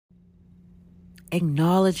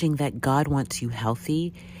acknowledging that God wants you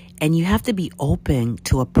healthy, and you have to be open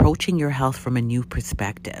to approaching your health from a new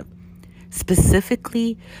perspective.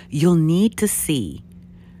 Specifically, you'll need to see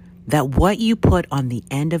that what you put on the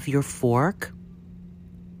end of your fork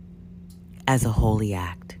as a holy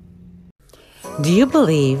act. Do you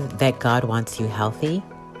believe that God wants you healthy?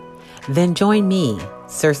 Then join me,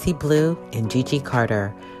 Cersei Blue and Gigi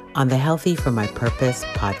Carter, on the Healthy for My Purpose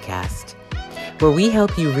podcast, where we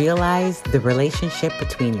help you realize the relationship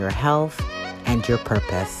between your health and your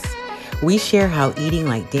purpose. We share how eating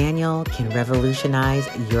like Daniel can revolutionize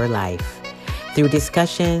your life. Through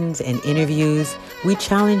discussions and interviews, we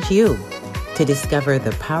challenge you to discover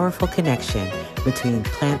the powerful connection between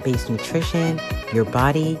plant-based nutrition, your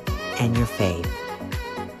body, and your faith.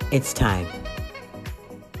 It's time.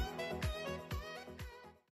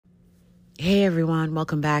 Hey everyone,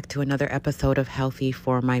 welcome back to another episode of Healthy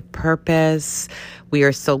for My Purpose. We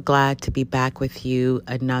are so glad to be back with you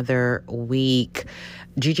another week.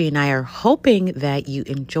 Gigi and I are hoping that you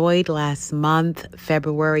enjoyed last month,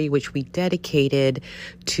 February, which we dedicated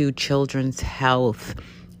to children's health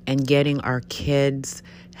and getting our kids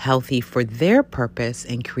healthy for their purpose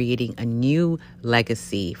and creating a new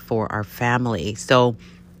legacy for our family. So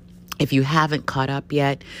if you haven't caught up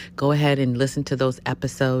yet, go ahead and listen to those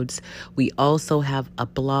episodes. We also have a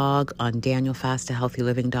blog on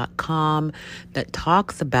danielfasttohealthyliving.com that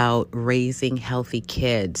talks about raising healthy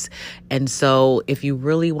kids. And so if you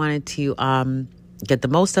really wanted to get the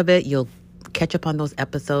most of it, you'll catch up on those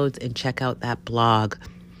episodes and check out that blog.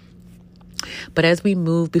 But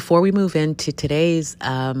before we move into today's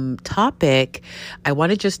topic, I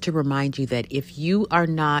wanted just to remind you that if you are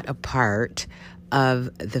not a part of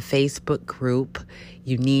the Facebook group,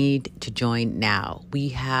 you need to join now. We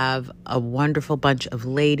have a wonderful bunch of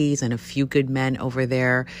ladies and a few good men over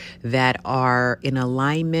there that are in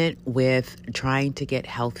alignment with trying to get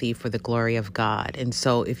healthy for the glory of God. And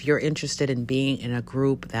so if you're interested in being in a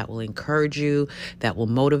group that will encourage you, that will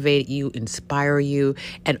motivate you, inspire you,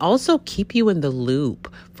 and also keep you in the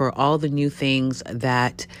loop for all the new things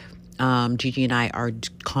that Gigi and I are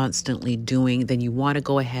constantly doing, then you want to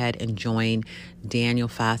go ahead and join Daniel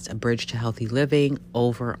Fast, A Bridge to Healthy Living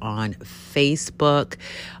over on Facebook.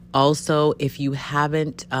 Also, if you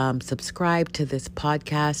haven't subscribed to this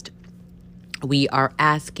podcast, we are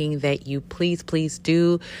asking that you please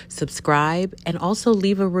do subscribe and also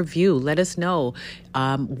leave a review. Let us know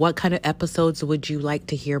what kind of episodes would you like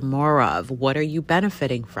to hear more of? What are you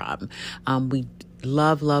benefiting from? We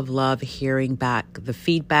love hearing back the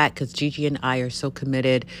feedback because Gigi and I are so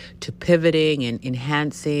committed to pivoting and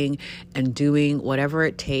enhancing and doing whatever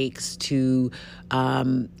it takes to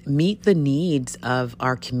meet the needs of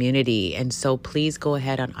our community. And so please go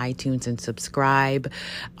ahead on iTunes and subscribe.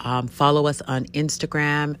 Follow us on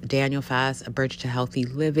Instagram, Daniel Fast, A Bridge to Healthy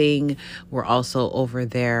Living. We're also over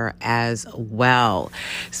there as well.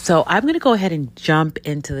 So I'm going to go ahead and jump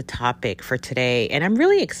into the topic for today. And I'm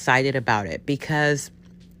really excited about it because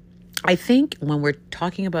I think when we're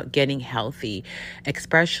talking about getting healthy,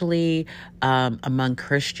 especially among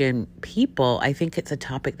Christian people, I think it's a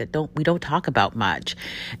topic that we don't talk about much.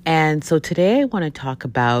 And so today I want to talk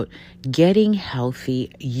about getting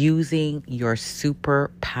healthy using your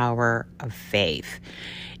superpower of faith.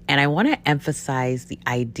 And I want to emphasize the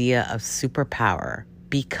idea of superpower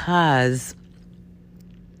because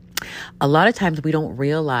a lot of times we don't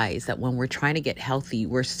realize that when we're trying to get healthy,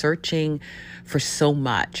 we're searching for so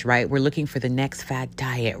much, right? We're looking for the next fad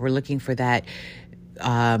diet. We're looking for that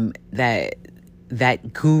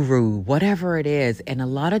guru, whatever it is. And a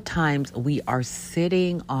lot of times we are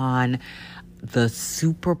sitting on the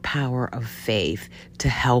superpower of faith to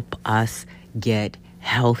help us get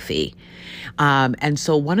healthy. And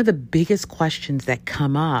so one of the biggest questions that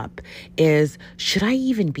come up is, should I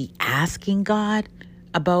even be asking God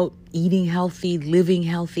about eating healthy, living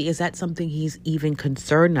healthy? Is that something he's even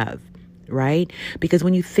concerned of, right? Because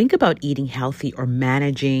when you think about eating healthy or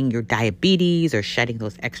managing your diabetes or shedding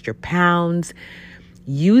those extra pounds,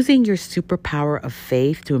 using your superpower of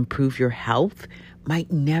faith to improve your health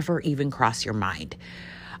might never even cross your mind.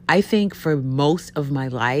 I think for most of my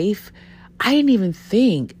life, I didn't even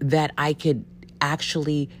think that I could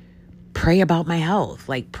actually pray about my health,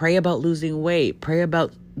 like pray about losing weight, pray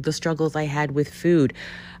about the struggles I had with food.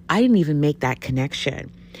 I didn't even make that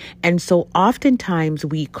connection. And so oftentimes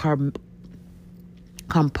we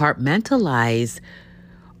compartmentalize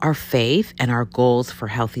our faith and our goals for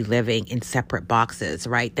healthy living in separate boxes,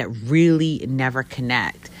 right? That really never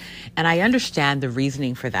connect. And I understand the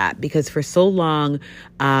reasoning for that because for so long,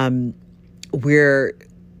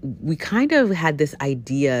 we kind of had this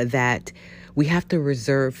idea that we have to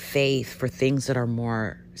reserve faith for things that are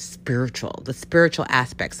more spiritual, the spiritual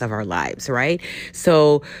aspects of our lives, right?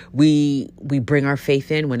 So we bring our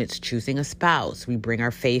faith in when it's choosing a spouse. We bring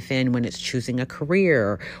our faith in when it's choosing a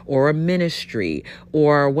career or a ministry,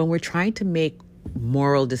 or when we're trying to make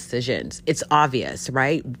moral decisions. It's obvious,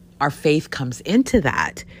 right? Our faith comes into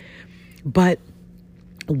that. But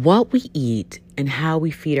what we eat and how we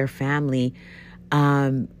feed our family,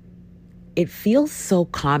 it feels so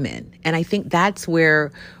common. And I think that's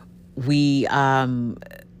where we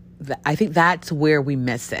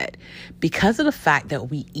miss it, because of the fact that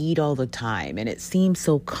we eat all the time and it seems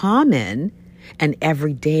so common and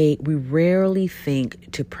every day. We rarely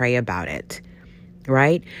think to pray about it,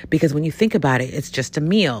 right? Because when you think about it, it's just a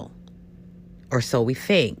meal, or so we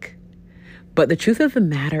think. But the truth of the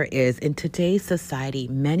matter is, in today's society,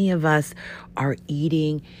 many of us are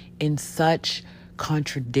eating in such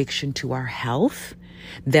contradiction to our health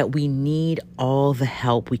that we need all the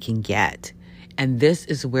help we can get. And this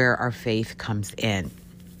is where our faith comes in,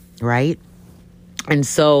 right? And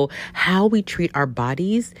so how we treat our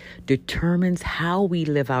bodies determines how we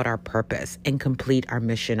live out our purpose and complete our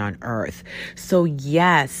mission on earth. So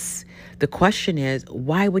yes, the question is,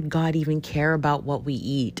 why would God even care about what we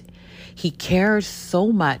eat? He cares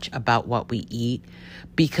so much about what we eat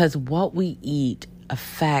because what we eat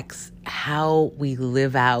affects how we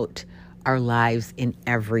live out our lives in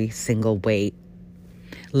every single way.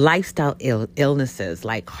 Lifestyle illnesses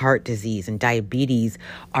like heart disease and diabetes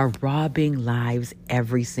are robbing lives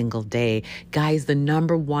every single day. Guys, the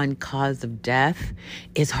number one cause of death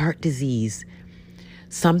is heart disease.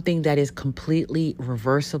 Something that is completely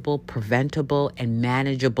reversible, preventable, and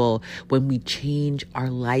manageable when we change our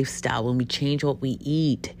lifestyle, when we change what we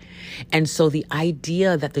eat. And so the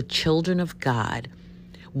idea that the children of God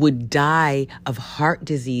would die of heart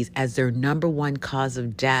disease as their number one cause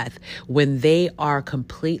of death when they are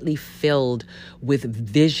completely filled with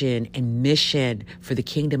vision and mission for the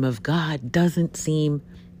kingdom of God doesn't seem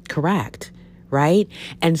correct, right?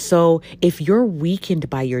 And so if you're weakened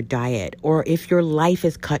by your diet, or if your life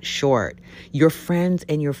is cut short, your friends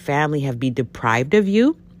and your family have been deprived of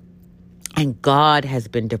you, and God has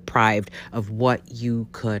been deprived of what you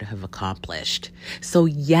could have accomplished. So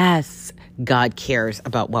yes, God cares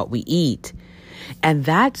about what we eat. And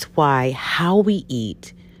that's why how we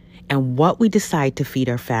eat and what we decide to feed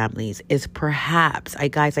our families is perhaps,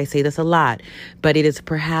 I say this a lot, but it is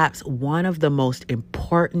perhaps one of the most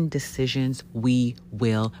important decisions we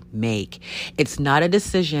will make. It's not a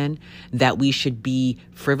decision that we should be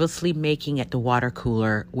frivolously making at the water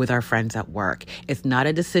cooler with our friends at work. It's not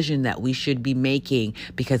a decision that we should be making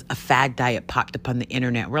because a fad diet popped up on the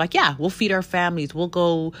internet. We're like, yeah, we'll feed our families. We'll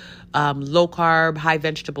go low carb, high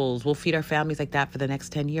vegetables. We'll feed our families like that for the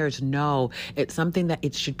next 10 years. No, it's something that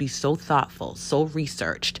it should be so thoughtful, so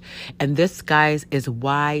researched. And this, guys, is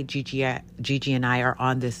why Gigi and I are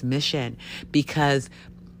on this mission, because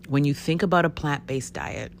when you think about a plant-based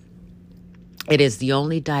diet, it is the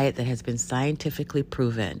only diet that has been scientifically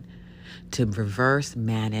proven to reverse,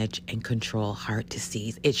 manage, and control heart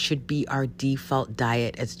disease. It should be our default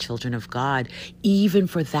diet as children of God, even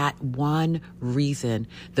for that one reason,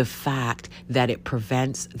 the fact that it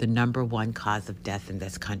prevents the number one cause of death in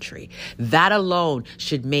this country. That alone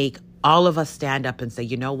should make all of us stand up and say,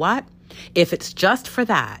 you know what? If it's just for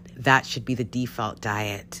that, that should be the default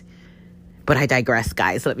diet. But I digress,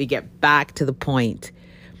 guys. Let me get back to the point.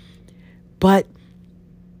 But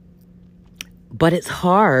it's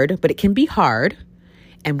hard, but it can be hard,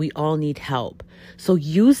 and we all need help. So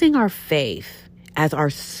using our faith as our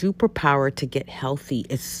superpower to get healthy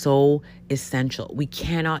is so essential. We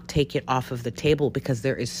cannot take it off of the table because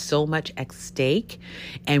there is so much at stake,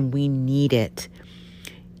 and we need it.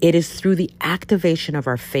 It is through the activation of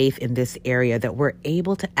our faith in this area that we're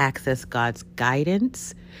able to access God's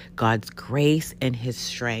guidance, God's grace, and His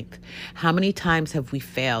strength. How many times have we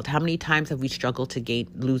failed? How many times have we struggled to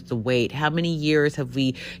lose the weight? How many years have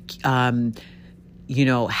we,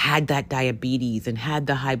 had that diabetes and had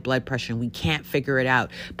the high blood pressure and we can't figure it out?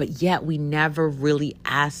 But yet we never really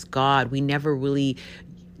asked God. We never really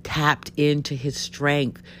tapped into His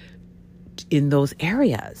strength in those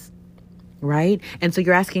areas. Right? And so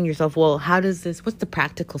you're asking yourself, well, what's the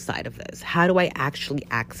practical side of this? How do I actually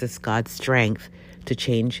access God's strength to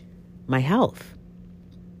change my health?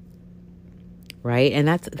 Right? And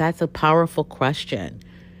that's a powerful question.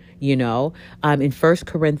 In 1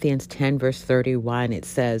 Corinthians 10, verse 31, it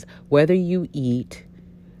says, whether you eat,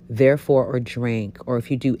 therefore, or drink, or if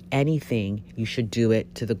you do anything, you should do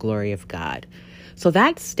it to the glory of God. So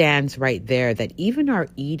that stands right there, that even our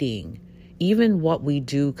eating, even what we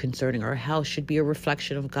do concerning our health should be a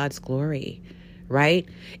reflection of God's glory, right?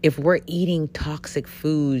 If we're eating toxic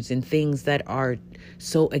foods and things that are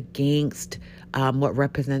so against what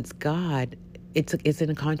represents God, it's in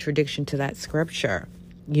a contradiction to that scripture,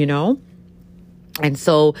 you know? And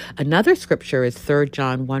so another scripture is 3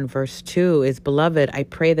 John 1 verse 2 is, "Beloved, I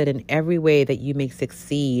pray that in every way that you may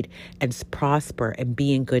succeed and prosper and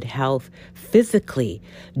be in good health physically,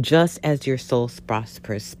 just as your soul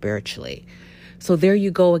prospers spiritually." So there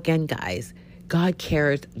you go again, guys. God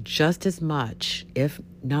cares just as much, if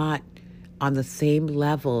not on the same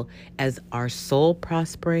level as our soul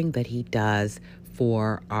prospering, that he does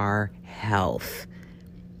for our health.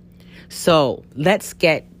 So let's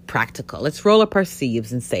get practical. Let's roll up our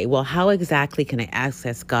sleeves and say, well, how exactly can I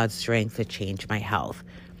access God's strength to change my health?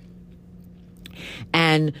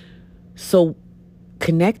 And so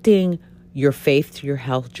connecting your faith to your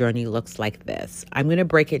health journey looks like this. I'm going to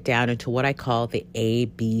break it down into what I call the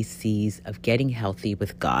ABCs of getting healthy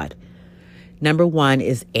with God. Number 1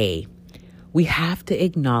 is A. We have to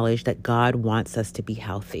acknowledge that God wants us to be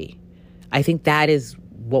healthy. I think that is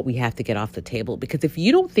what we have to get off the table, because if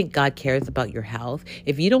you don't think God cares about your health,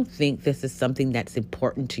 if you don't think this is something that's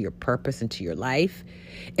important to your purpose and to your life,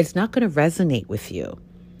 it's not going to resonate with you.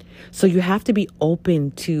 So you have to be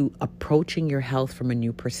open to approaching your health from a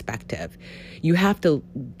new perspective. You have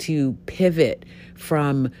to pivot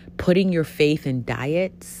from putting your faith in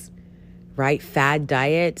diets, right? Fad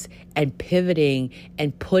diets, and pivoting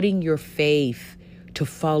and putting your faith to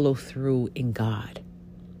follow through in God.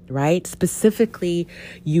 Right? Specifically,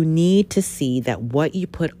 you need to see that what you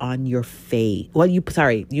put on your face,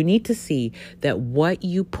 you need to see that what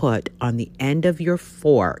you put on the end of your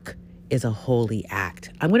fork is a holy act.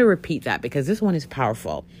 I'm going to repeat that because this one is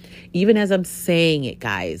powerful. Even as I'm saying it,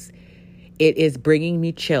 guys, it is bringing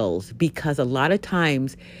me chills, because a lot of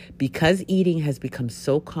times, because eating has become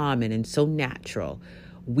so common and so natural,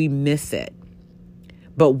 we miss it.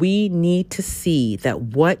 But we need to see that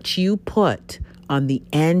what you put on the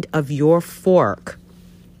end of your fork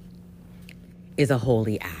is a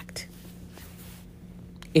holy act.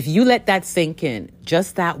 If you let that sink in,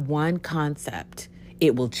 just that one concept,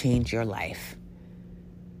 it will change your life.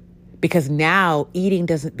 Because now eating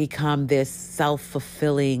doesn't become this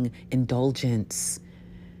self-fulfilling indulgence.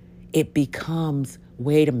 It becomes,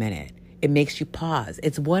 wait a minute, it makes you pause.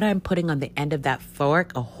 It's what I'm putting on the end of that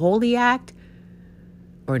fork, a holy act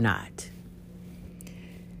or not?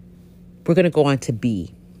 We're going to go on to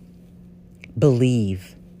B.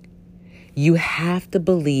 Believe. You have to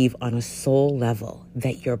believe on a soul level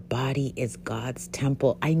that your body is God's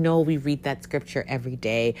temple. I know we read that scripture every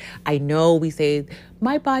day. I know we say,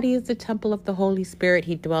 my body is the temple of the Holy Spirit.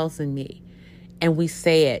 He dwells in me. And we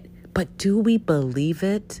say it. But do we believe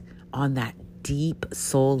it on that deep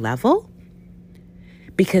soul level?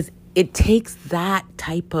 Because it takes that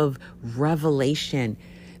type of revelation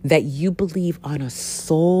that you believe on a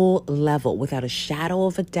soul level, without a shadow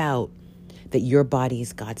of a doubt, that your body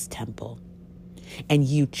is God's temple. And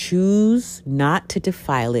you choose not to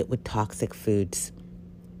defile it with toxic foods.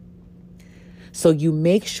 So you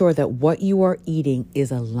make sure that what you are eating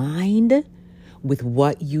is aligned with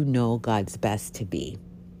what you know God's best to be.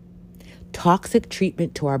 Toxic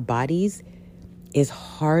treatment to our bodies is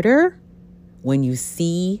harder when you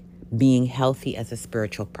see being healthy as a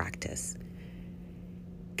spiritual practice.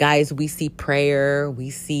 Guys, we see prayer, we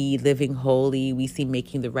see living holy, we see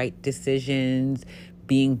making the right decisions,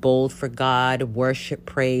 being bold for God, worship,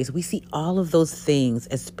 praise. We see all of those things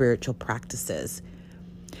as spiritual practices.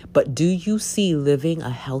 But do you see living a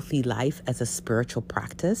healthy life as a spiritual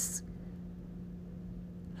practice?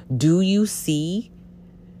 Do you see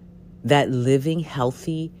that living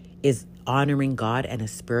healthy is honoring God and a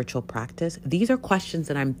spiritual practice? These are questions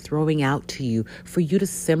that I'm throwing out to you for you to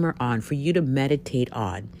simmer on, for you to meditate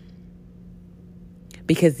on.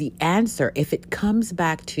 Because the answer, if it comes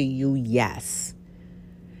back to you, yes,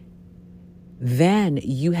 then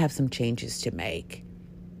you have some changes to make.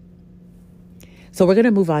 So we're going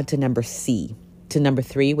to move on to number 3,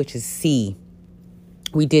 which is C.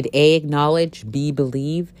 We did A, acknowledge, B,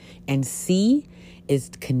 believe, and C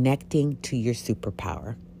is connecting to your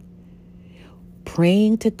superpower.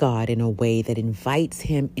 Praying to God in a way that invites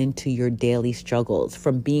him into your daily struggles,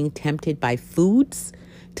 from being tempted by foods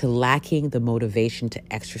to lacking the motivation to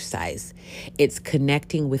exercise. It's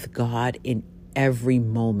connecting with God in every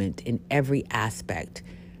moment, in every aspect,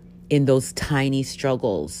 in those tiny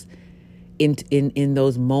struggles, in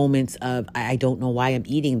those moments of, I don't know why I'm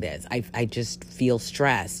eating this. I just feel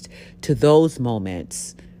stressed, to those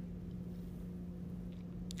moments.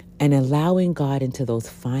 And allowing God into those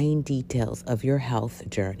fine details of your health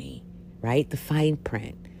journey, right? The fine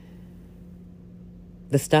print,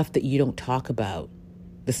 the stuff that you don't talk about,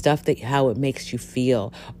 the stuff that how it makes you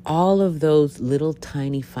feel. All of those little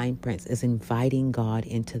tiny fine prints is inviting God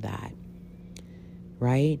into that,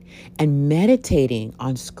 right? And meditating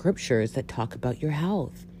on scriptures that talk about your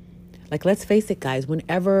health. Like, let's face it, guys,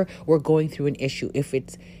 whenever we're going through an issue, if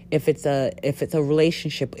it's a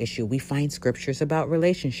relationship issue, we find scriptures about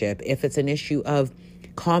relationship. If it's an issue of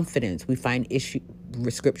confidence, we find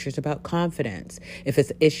scriptures about confidence. If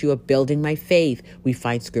it's an issue of building my faith, we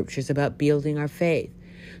find scriptures about building our faith.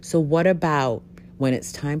 So what about when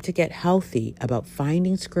it's time to get healthy, about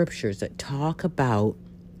finding scriptures that talk about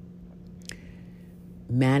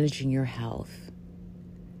managing your health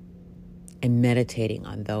and meditating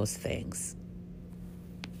on those things?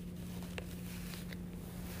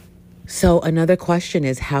 So another question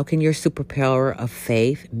is, how can your superpower of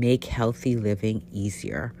faith make healthy living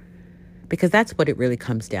easier? Because that's what it really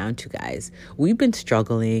comes down to, guys. We've been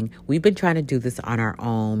struggling. We've been trying to do this on our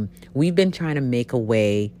own. We've been trying to make a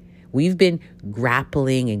way. We've been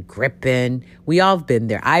grappling and gripping. We all have been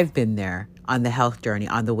there. I've been there on the health journey,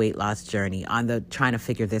 on the weight loss journey, on the trying to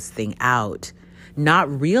figure this thing out, not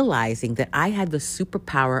realizing that I had the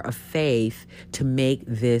superpower of faith to make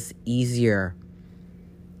this easier.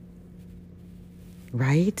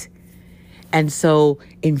 Right? And so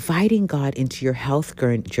inviting God into your health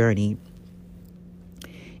journey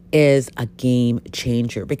is a game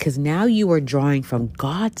changer, because now you are drawing from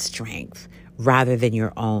God's strength rather than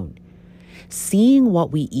your own. Seeing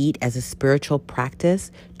what we eat as a spiritual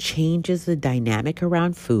practice changes the dynamic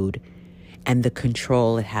around food and the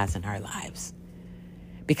control it has in our lives.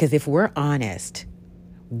 Because if we're honest,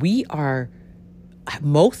 we are,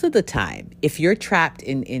 most of the time, if you're trapped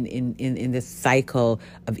in this cycle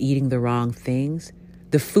of eating the wrong things,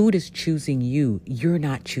 the food is choosing you. You're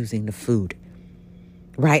not choosing the food.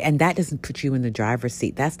 Right? And that doesn't put you in the driver's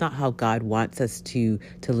seat. That's not how God wants us to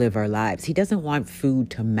live our lives. He doesn't want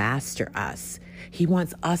food to master us. He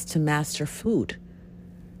wants us to master food.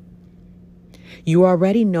 You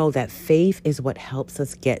already know that faith is what helps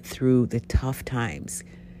us get through the tough times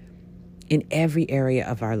in every area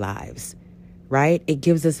of our lives, right? It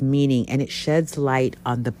gives us meaning and it sheds light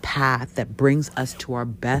on the path that brings us to our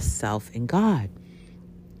best self in God.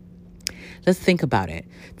 Let's think about it.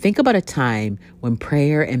 Think about a time when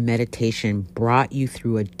prayer and meditation brought you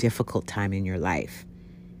through a difficult time in your life.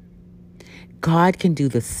 God can do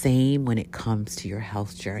the same when it comes to your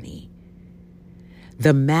health journey.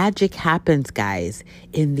 The magic happens, guys,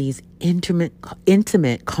 in these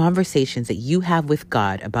intimate conversations that you have with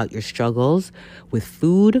God about your struggles with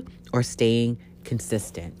food or staying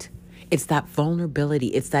consistent. It's that vulnerability.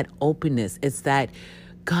 It's that openness. It's that,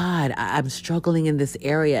 God, I'm struggling in this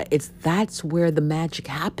area. That's where the magic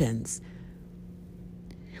happens.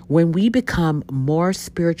 When we become more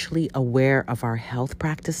spiritually aware of our health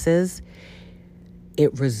practices,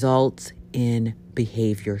 it results in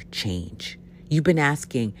behavior change. You've been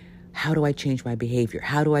asking, how do I change my behavior?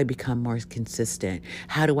 How do I become more consistent?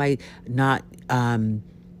 How do I not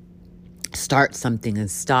start something and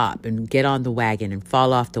stop and get on the wagon and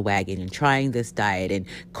fall off the wagon and trying this diet and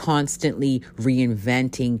constantly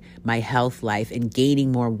reinventing my health life and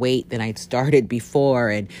gaining more weight than I'd started before.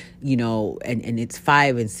 And, and it's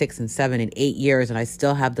 5 and 6 and 7 and 8 years and I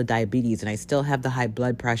still have the diabetes and I still have the high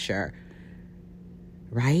blood pressure,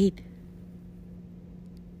 right?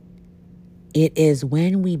 It is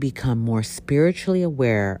when we become more spiritually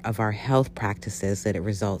aware of our health practices that it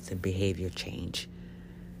results in behavior change.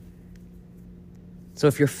 So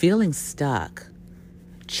if you're feeling stuck,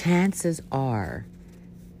 chances are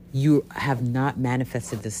you have not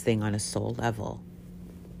manifested this thing on a soul level,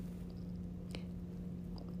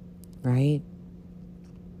 right?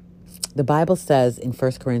 The Bible says in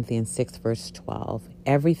 1 Corinthians 6, verse 12,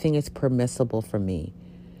 everything is permissible for me,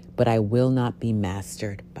 but I will not be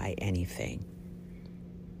mastered by anything.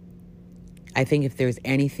 I think if there's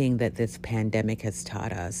anything that this pandemic has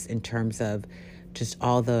taught us in terms of just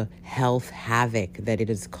all the health havoc that it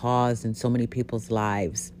has caused in so many people's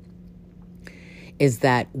lives, is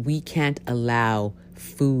that we can't allow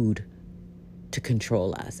food to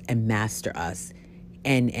control us and master us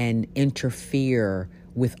and interfere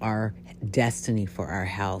with our destiny for our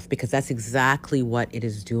health, because that's exactly what it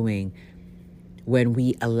is doing when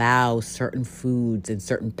we allow certain foods and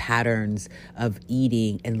certain patterns of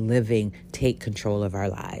eating and living take control of our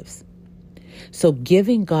lives. So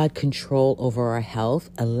giving God control over our health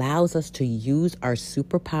allows us to use our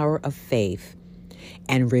superpower of faith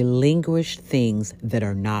and relinquish things that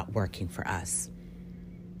are not working for us.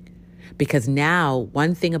 Because now,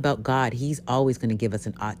 one thing about God, he's always going to give us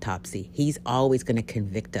an autopsy. He's always going to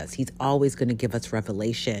convict us. He's always going to give us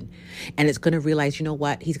revelation. And it's going to realize, you know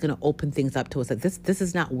what? He's going to open things up to us that this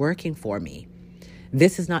is not working for me.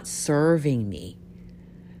 This is not serving me.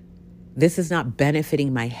 This is not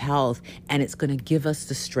benefiting my health. And it's going to give us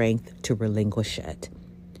the strength to relinquish it.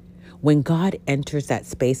 When God enters that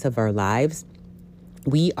space of our lives,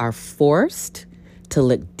 we are forced to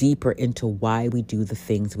look deeper into why we do the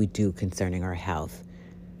things we do concerning our health.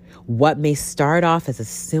 What may start off as a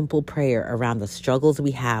simple prayer around the struggles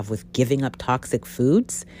we have with giving up toxic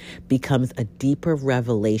foods becomes a deeper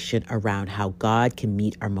revelation around how God can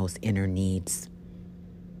meet our most inner needs.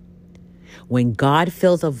 When God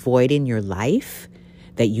fills a void in your life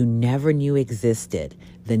that you never knew existed,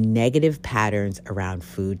 the negative patterns around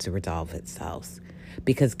foods resolve themselves.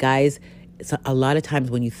 Because guys, a lot of times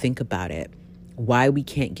when you think about it, why we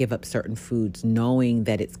can't give up certain foods knowing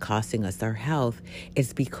that it's costing us our health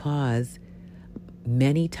is because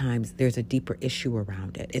many times there's a deeper issue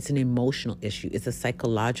around it. It's an emotional issue. It's a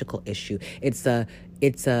psychological issue. It's a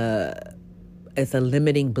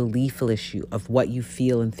limiting belief issue of what you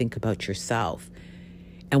feel and think about yourself.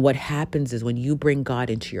 And what happens is when you bring God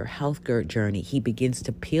into your health journey, he begins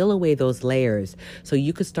to peel away those layers so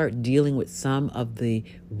you could start dealing with some of the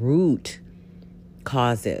root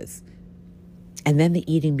causes. And then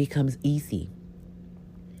the eating becomes easy.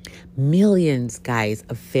 Millions, guys,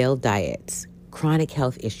 of failed diets, chronic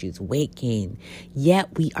health issues, weight gain.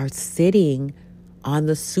 Yet we are sitting on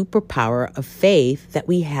the superpower of faith that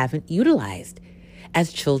we haven't utilized.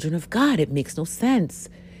 As children of God, it makes no sense.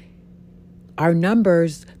 Our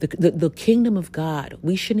numbers, the kingdom of God,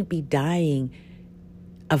 we shouldn't be dying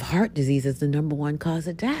of heart disease as the number one cause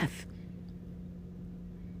of death.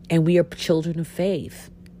 And we are children of faith.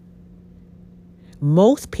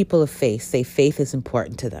 Most people of faith say faith is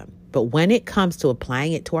important to them. But when it comes to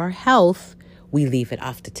applying it to our health, we leave it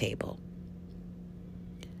off the table.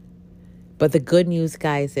 But the good news,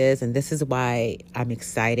 guys, is, and this is why I'm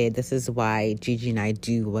excited, this is why Gigi and I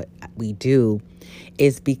do what we do,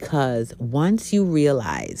 is because once you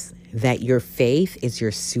realize that your faith is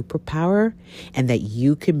your superpower and that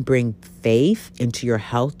you can bring faith into your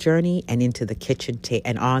health journey and into the kitchen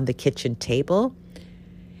and on the kitchen table,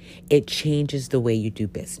 it changes the way you do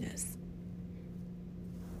business.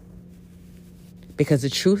 Because the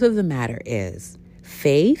truth of the matter is,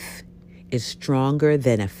 faith is stronger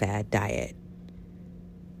than a fad diet.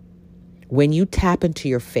 When you tap into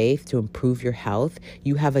your faith to improve your health,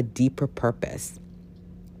 you have a deeper purpose.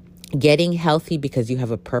 Getting healthy because you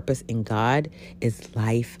have a purpose in God is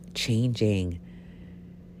life-changing.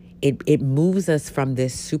 It moves us from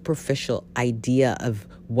this superficial idea of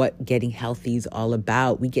what getting healthy is all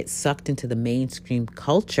about. We get sucked into the mainstream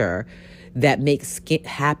culture that makes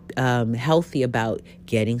healthy about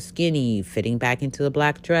getting skinny, fitting back into the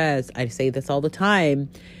black dress. I say this all the time.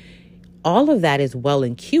 All of that is well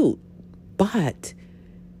and cute, but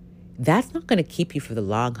that's not going to keep you for the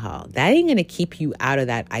long haul. That ain't going to keep you out of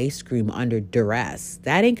that ice cream under duress.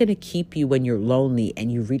 That ain't going to keep you when you're lonely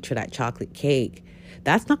and you reach for that chocolate cake.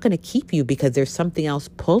 That's not going to keep you because there's something else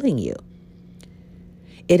pulling you.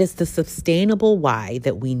 It is the sustainable why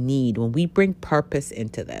that we need when we bring purpose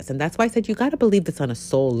into this. And that's why I said you got to believe this on a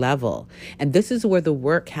soul level. And this is where the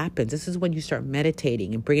work happens. This is when you start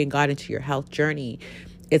meditating and bringing God into your health journey.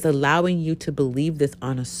 It's allowing you to believe this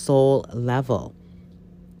on a soul level,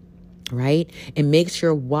 right? It makes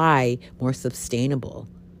your why more sustainable.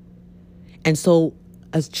 And so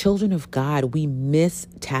as children of God, we miss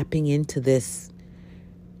tapping into this,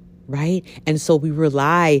 right? And so we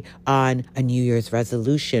rely on a New Year's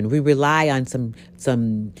resolution. We rely on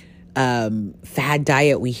some fad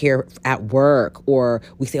diet we hear at work, or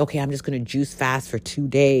we say, okay, I'm just going to juice fast for 2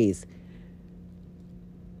 days,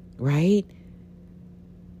 right?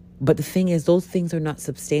 But the thing is, those things are not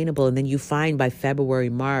sustainable. And then you find by February,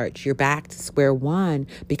 March, you're back to square one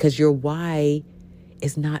because your why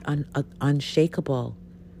is not unshakable.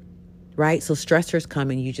 Right? So stressors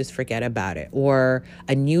come and you just forget about it. Or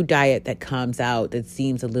a new diet that comes out that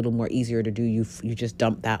seems a little more easier to do, you just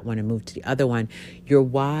dump that one and move to the other one. Your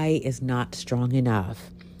why is not strong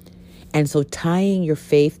enough. And so tying your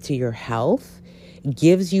faith to your health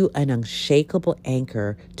gives you an unshakable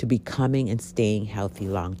anchor to becoming and staying healthy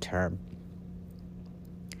long term.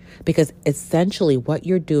 Because essentially what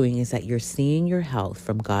you're doing is that you're seeing your health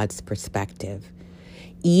from God's perspective.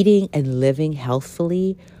 Eating and living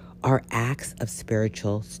healthfully are acts of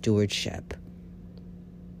spiritual stewardship.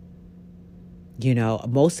 You know,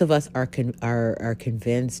 most of us are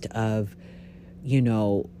convinced of,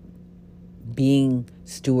 being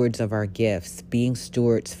stewards of our gifts, being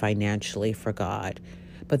stewards financially for God.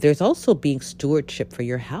 But there's also being stewardship for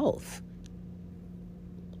your health.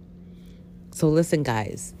 So listen,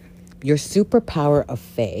 guys, your superpower of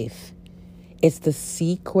faith is the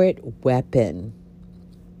secret weapon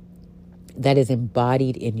that is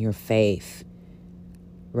embodied in your faith,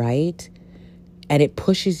 right? And it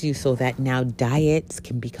pushes you so that now diets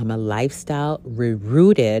can become a lifestyle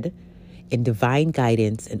rooted in divine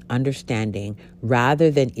guidance and understanding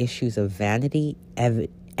rather than issues of vanity,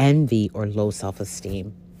 envy, or low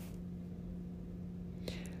self-esteem.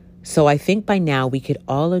 So I think by now we could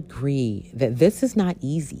all agree that this is not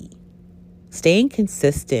easy. Staying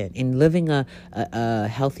consistent in living a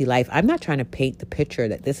healthy life. I'm not trying to paint the picture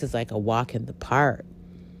that this is like a walk in the park.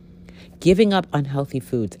 Giving up unhealthy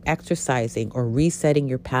foods, exercising, or resetting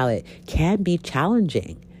your palate can be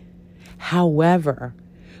challenging. However,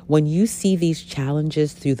 when you see these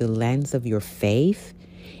challenges through the lens of your faith,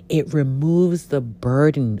 it removes the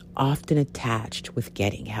burden often attached with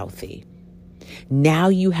getting healthy. Now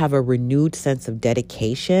you have a renewed sense of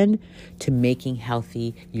dedication to making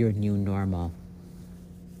healthy your new normal.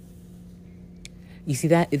 You see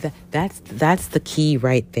that's the key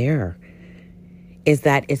right there. Is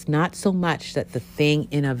that it's not so much that the thing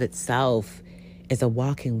in of itself is a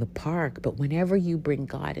walk in the park, but whenever you bring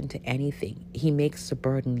God into anything, He makes the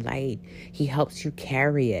burden light. He helps you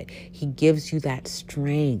carry it. He gives you that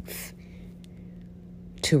strength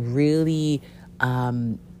to really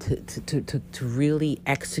to really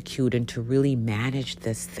execute and to really manage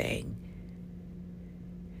this thing.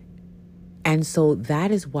 And so that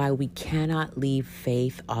is why we cannot leave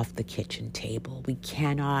faith off the kitchen table. We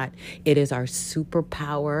cannot. It is our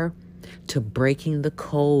superpower to breaking the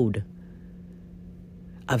code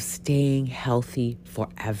of staying healthy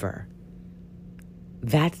forever.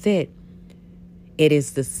 That's it. It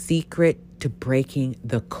is the secret to breaking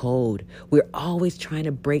the code. We're always trying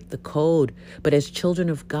to break the code. But as children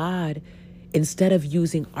of God, instead of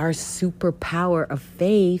using our superpower of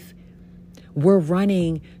faith, we're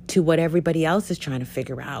running to what everybody else is trying to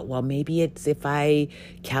figure out. Well, maybe it's if I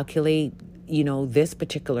calculate, this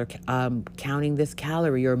particular, counting this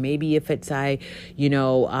calorie, or maybe if it's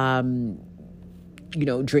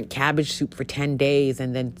drink cabbage soup for 10 days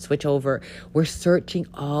and then switch over. We're searching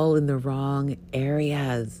all in the wrong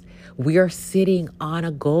areas. We are sitting on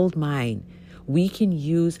a gold mine. We can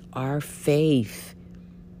use our faith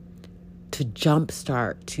to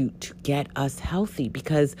jumpstart, to get us healthy.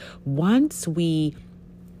 Because once we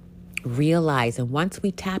realize and once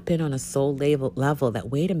we tap in on a soul level that,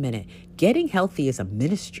 wait a minute, getting healthy is a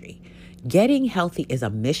ministry. Getting healthy is a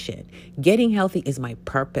mission. Getting healthy is my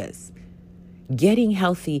purpose. Getting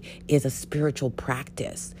healthy is a spiritual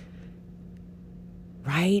practice,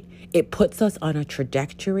 right? It puts us on a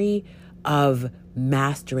trajectory of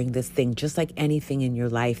mastering this thing, just like anything in your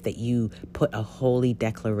life that you put a holy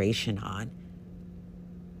declaration on,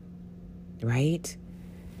 right?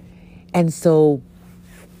 And so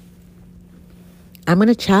I'm going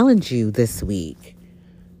to challenge you this week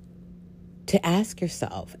to ask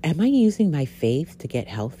yourself, am I using my faith to get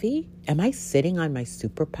healthy? Am I sitting on my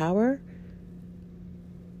superpower?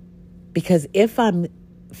 Because if I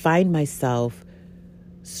find myself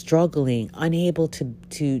struggling, unable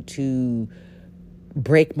to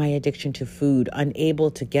break my addiction to food,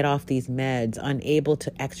 unable to get off these meds, unable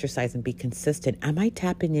to exercise and be consistent, am I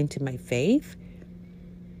tapping into my faith?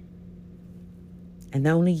 And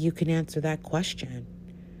only you can answer that question.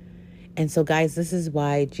 And so, guys, this is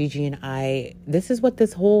why Gigi and this is what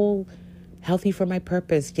this whole Healthy for My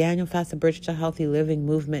Purpose, Daniel Fasta Bridge to Healthy Living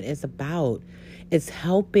movement is about. It's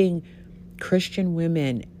helping Christian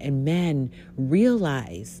women and men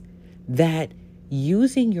realize that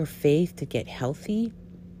using your faith to get healthy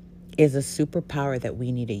is a superpower that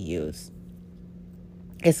we need to use.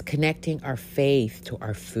 It's connecting our faith to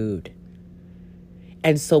our food.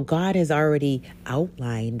 And so God has already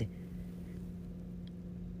outlined,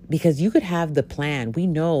 because you could have the plan. We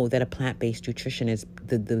know that a plant-based nutrition is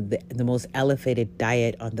the most elevated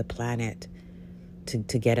diet on the planet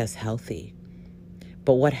to get us healthy.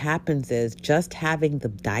 But what happens is just having the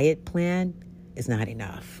diet plan is not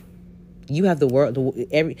enough. You have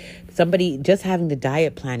somebody just having the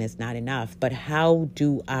diet plan is not enough. But how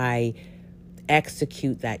do I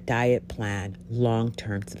execute that diet plan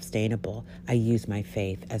long-term sustainable? I use my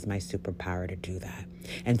faith as my superpower to do that.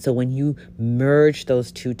 And so when you merge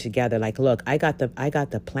those two together, like, look, I got the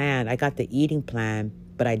plan, I got the eating plan,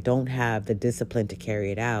 but I don't have the discipline to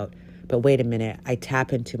carry it out. But wait a minute, I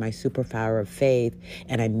tap into my superpower of faith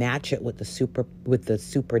and I match it with the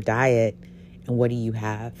super diet. And what do you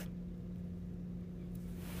have?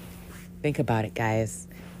 Think about it, guys.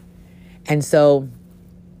 And so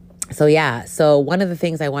yeah. So one of the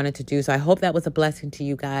things I wanted to do, so I hope that was a blessing to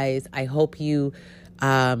you guys. I hope you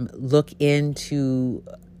look into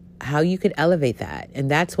how you could elevate that. And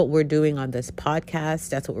that's what we're doing on this podcast.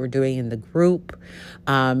 That's what we're doing in the group.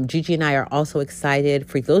 Gigi and I are also excited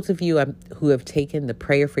for those of you who have taken the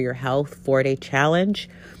Prayer for Your Health 4-day challenge.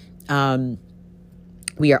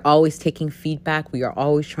 We are always taking feedback. We are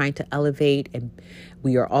always trying to elevate, and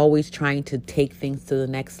we are always trying to take things to the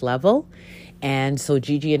next level. And so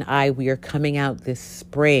Gigi and I, we are coming out this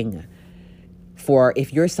spring for,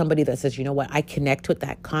 if you're somebody that says, you know what, I connect with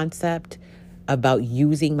that concept about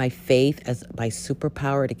using my faith as my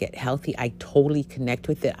superpower to get healthy. I totally connect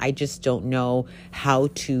with it. I just don't know how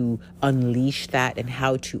to unleash that and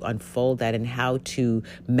how to unfold that and how to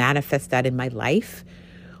manifest that in my life.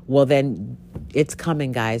 Well, then it's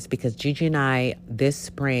coming, guys, because Gigi and I this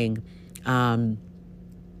spring,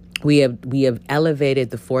 we have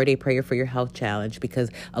elevated the 4-day Prayer for Your Health challenge because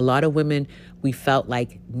a lot of women, we felt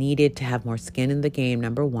like needed to have more skin in the game,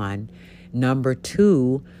 number one. Number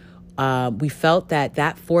two, we felt that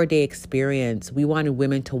 4-day experience, we wanted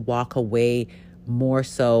women to walk away more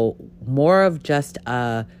of just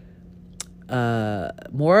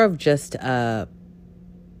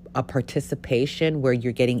a participation where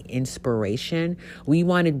you're getting inspiration. We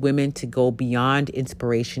wanted women to go beyond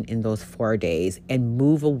inspiration in those 4 days and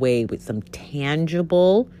move away with some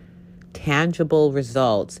tangible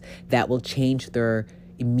results that will change their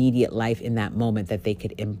immediate life in that moment that they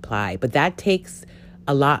could imply. But that takes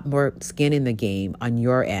a lot more skin in the game on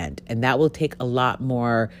your end, and that will take a lot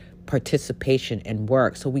more participation and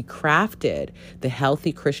work. So we crafted the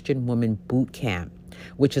Healthy Christian Woman Boot Camp,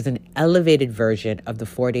 which is an elevated version of the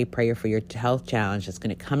 4-day Prayer for Your Health challenge. It's going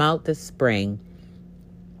to come out this spring,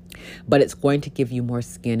 but it's going to give you more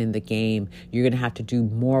skin in the game. You're going to have to do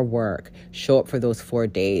more work, show up for those 4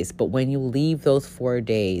 days. But when you leave those 4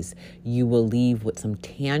 days, you will leave with some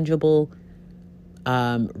tangible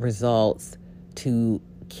results to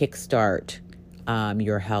kickstart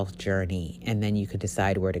your health journey, and then you could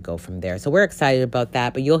decide where to go from there. So we're excited about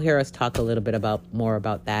that, but you'll hear us talk a little bit more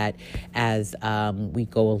about that as we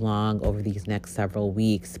go along over these next several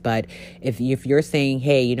weeks. But if you're saying,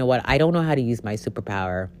 hey, you know what, I don't know how to use my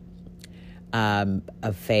superpower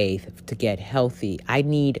of faith to get healthy, I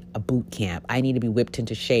need a boot camp. I need to be whipped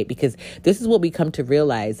into shape, because this is what we come to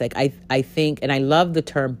realize. Like I think, and I love the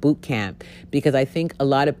term boot camp, because I think a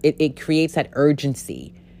lot of it creates that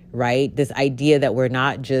urgency, right? This idea that we're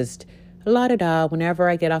not just la-da-da, whenever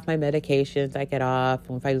I get off my medications, I get off.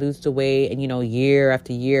 And if I lose the weight, and year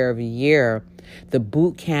after year every year, the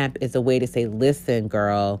boot camp is a way to say, listen,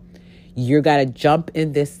 girl, you got to jump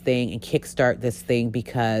in this thing and kickstart this thing,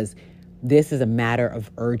 because this is a matter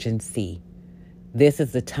of urgency. This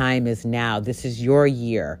is the time is now. This is your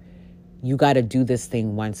year. You got to do this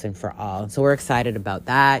thing once and for all. So we're excited about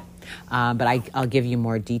that. But I'll give you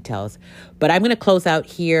more details. But I'm going to close out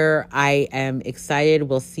here. I am excited.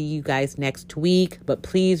 We'll see you guys next week. But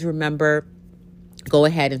please remember, go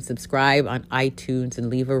ahead and subscribe on iTunes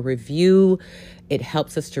and leave a review. It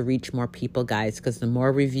helps us to reach more people, guys, because the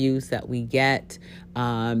more reviews that we get,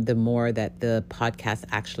 the more that the podcast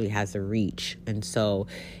actually has a reach. And so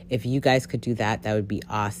if you guys could do that, that would be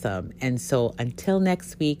awesome. And so until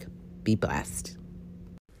next week, be blessed.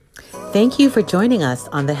 Thank you for joining us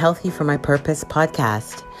on the Healthy for My Purpose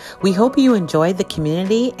podcast. We hope you enjoyed the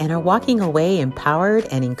community and are walking away empowered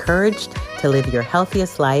and encouraged to live your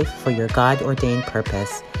healthiest life for your God-ordained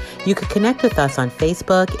purpose. You can connect with us on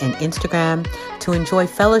Facebook and Instagram to enjoy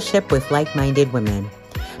fellowship with like-minded women.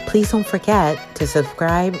 Please don't forget to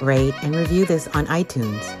subscribe, rate, and review this on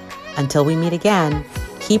iTunes. Until we meet again,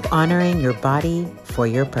 keep honoring your body for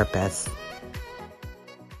your purpose.